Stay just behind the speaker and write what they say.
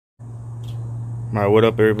Alright, what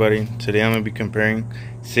up everybody? Today I'm going to be comparing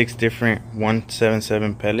 6 different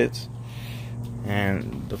 177 pellets.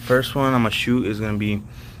 And the first one I'm going to shoot is going to be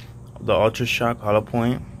the Ultra Shock hollow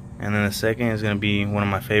point. And then the second is going to be one of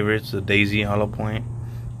my favorites, the Daisy hollow point.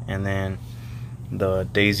 And then the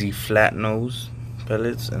Daisy flat nose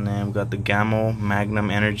pellets. And then we got the Gamo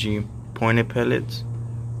Magnum Energy pointed pellets.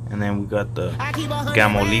 And then we got the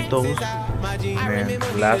Gamo Litos. And then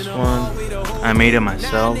the last one, I made it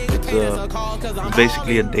myself. It's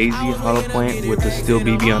basically a Daisy hollow point with the steel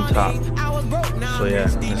BB on top. So yeah,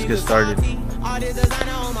 let's get started.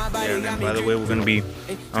 Yeah, and then by the way, I'm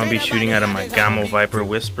gonna be shooting out of my Gamo Viper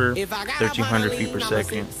Whisper, 1300 feet per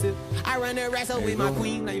second. I run the rest up with my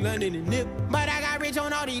queen like London and Nip. But I got rich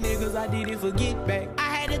on all these niggas, I didn't forget back. I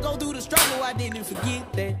had to go through the struggle, I didn't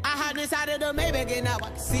forget that. I hopped inside of the Maybach and now I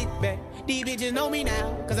can sit back. These bitches know me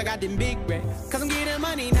now, cause I got them big racks. Cause I'm getting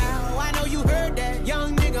money now, I know you heard that.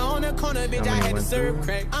 Young nigga on the corner, bitch, I had to serve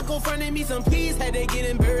crack. Uncle fronted me some peas, had to get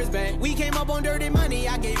them birds back. We came up on dirty money,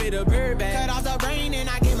 I gave it a bird back. Cut off the brain and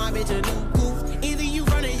I gave my bitch a new goof. Either you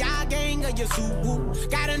running y'all gang or you suit woo.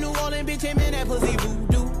 Got a New Orleans bitch, and man, that pussy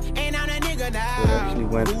voodoo. And I'm that nigga now. So I actually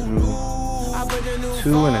went through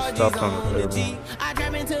 2 and it stopped on the 3rd one. I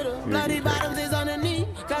trap into the bloody bottoms is underneath.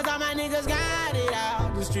 Cause all my niggas got it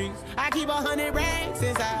out the streets. I keep 100 racks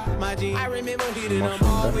inside my jeans. I remember hitting them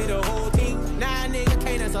all with the whole team. Now a nigga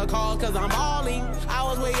can't answer calls cause I'm balling. I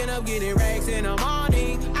was waking up getting racks in the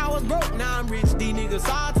morning. I was broke, now I'm rich, these niggas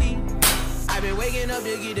salty. I've been waking up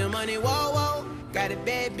to get the money, whoa, whoa. Got a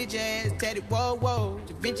bad bitch ass tatted, whoa, whoa.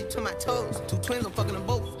 Da Vinci to my toes, 2 twins, I'm fucking them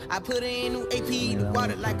both. I put her in new AP, the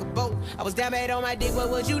water like a boat. I was down bad on my dick, what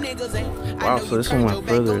was you niggas at? Wow, so this one went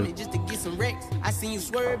further. Just to get some wrecks. I seen you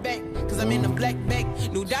swerve back, cause I'm in the black back.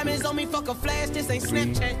 New diamonds on me, fuck a flash, this ain't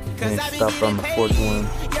Snapchat. Cause I been stopped on the 4th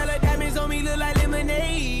one. Yellow diamonds on me look like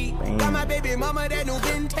lemonade. Bam. Got my baby mama that new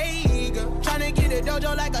vintage. Tryna get a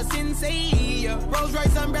dojo like a sensei. Rolls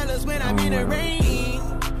Royce umbrellas when I'm in the rain.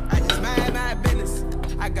 I just mind my business.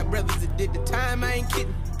 I got brothers that did the time, I ain't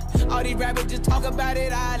kidding. All these rappers just talk about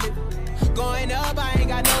it, I live. Going up, I ain't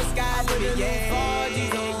got no sky limit. Yeah,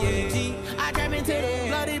 4G's on G. I trap into the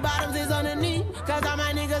bloody bottoms is underneath. Cause all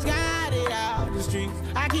my niggas got it out the streets.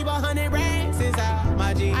 I keep 100 racks inside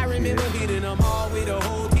my jeans. I remember hitting them all with the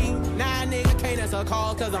whole team. Now a nigga can't answer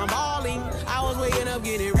calls cause I'm balling. I was waking up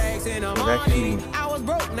getting racks in the morning. I was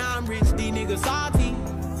broke, now I'm rich, these niggas salty.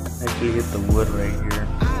 Actually hit the wood right here.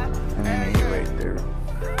 And then hit right there.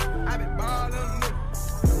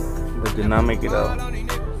 But did not make it out.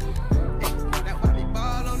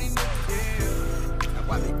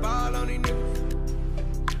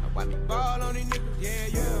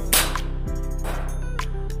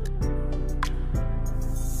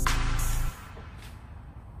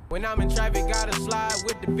 When I'm in traffic, gotta slide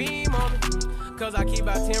with the beam on me. Cause I keep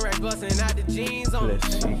out 10 racks busting out the jeans on me.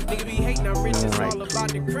 Nigga be hating, I'm rich, it's all about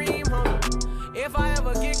the cream, homie. If I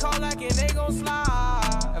ever get caught like it, they gon'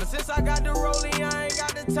 slide. Ever since I got the rollie, I ain't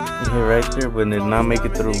got the time. Hit right there, but did not make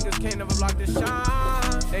it through. Can't never block the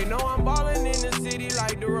shine. They know I'm ballin' in the city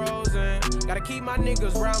like the Rosen. Gotta keep my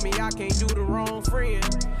niggas round me, I can't do the wrong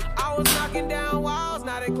friend. I was knocking down walls,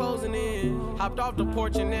 now they closing in. Hopped off the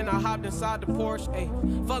porch and then I hopped inside the Porsche.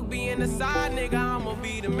 Ayy, fuck being the side nigga, I'ma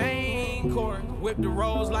be the main court. Whip the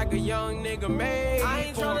rolls like a young nigga made. I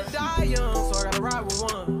ain't tryna die young, so I gotta ride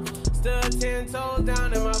with one. Stood 10 toes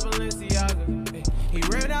down in my Balenciaga. Ay, he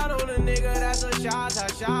ran out on a nigga, that's a shot.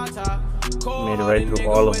 Made it right through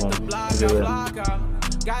all of them.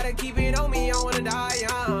 Gotta keep it on me, I wanna die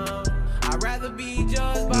young. I'd rather be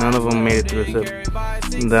judged by none of them made it through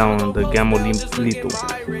except down the Gamo Lito.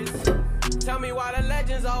 Tell me why the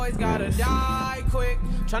legends always gotta die quick.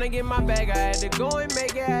 Tryna get my bag, I had to go and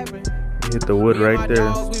make it happen. Hit the wood right there.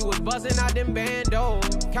 We was busting out them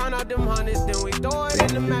bandos. Count out them hundreds, then we throw it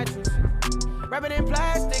in the mattress. Wrap it in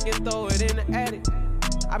plastic and throw it in the attic.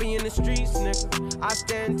 I be in the streets, nigga. I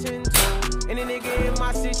stand 10 toes. Any nigga in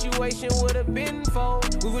my situation would've been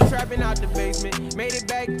fold. We was trapping out the basement, made it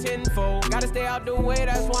back tenfold. Gotta stay out the way,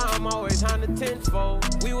 that's why I'm always on the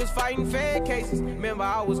tenfold. We was fighting fed cases, remember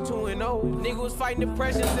I was 2-0. Nigga was fighting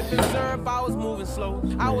depression, sipping syrup, I was moving slow.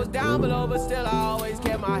 I was down below, but still I always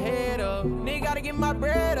kept my head up. Nigga gotta get my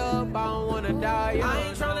bread up, I don't wanna die young. I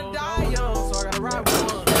ain't tryna die young, so I gotta ride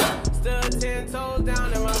with one. Stood 10 toes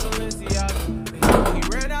down in my Balenciaga. He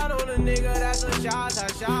ran out on a nigga, that's a shot.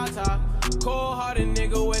 Cold-hearted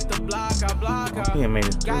nigga with the block. He made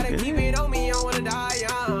it through. Gotta keep it on me, I wanna die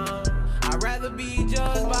young. I'd rather be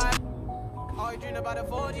judged by. Always dream about a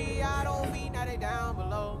 4G, I don't be, now they down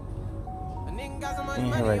below. A nigga got so much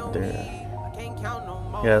money right on there. me, I can't count no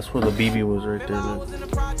more. Yeah, that's where the BB was right there. Look.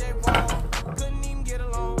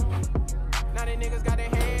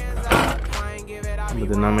 but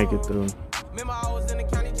did not make it through. Remember I was in the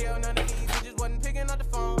county jail, none of these bitches wasn't picking up the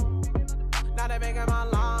phone. Now they making my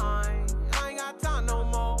line, I ain't got time no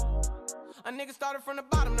more. A nigga started from the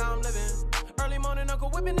bottom, now I'm living. Early morning, Uncle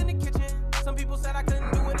whipping in the kitchen. Some people said I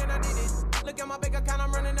couldn't do it and I did it. Look at my bank account,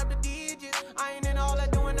 I'm running up the digits. I ain't in all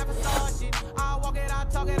that doing that facade shit. I walk it, I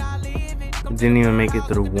talk it, I live it. Didn't even make it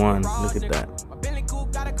through one. Look at that. My Bentley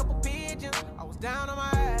coupe got a couple pigeons. I was down on my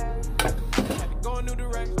ass. Had to go a new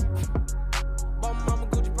direction.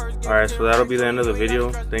 Alright, so that'll be the end of the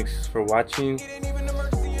video. Thanks for watching.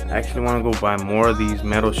 I actually want to go buy more of these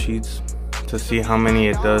metal sheets to see how many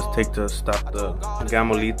it does take to stop the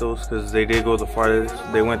gamolitos, because they did go the farthest.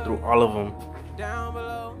 They went through all of them.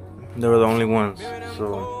 They were the only ones.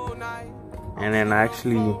 So, and then I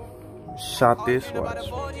actually shot this. Watch.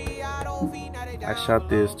 I shot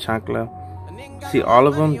this chancla. See, all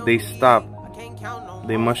of them, they stop.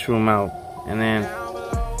 They mushroom out, and then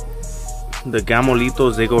the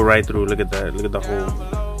gamolitos, they go right through. Look at that. Look at the hole.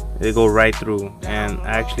 They go right through. And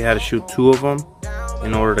I actually had to shoot 2 of them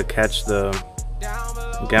in order to catch the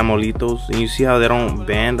gamolitos. And you see how they don't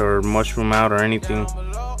bend or mushroom out or anything.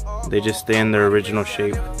 They just stay in their original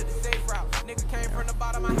shape. Look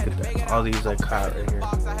at that. All these I caught right here.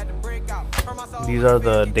 These are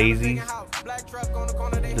the daisies.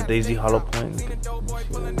 The daisy hollow point.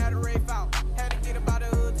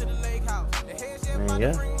 And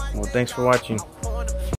yeah. Well, thanks for watching.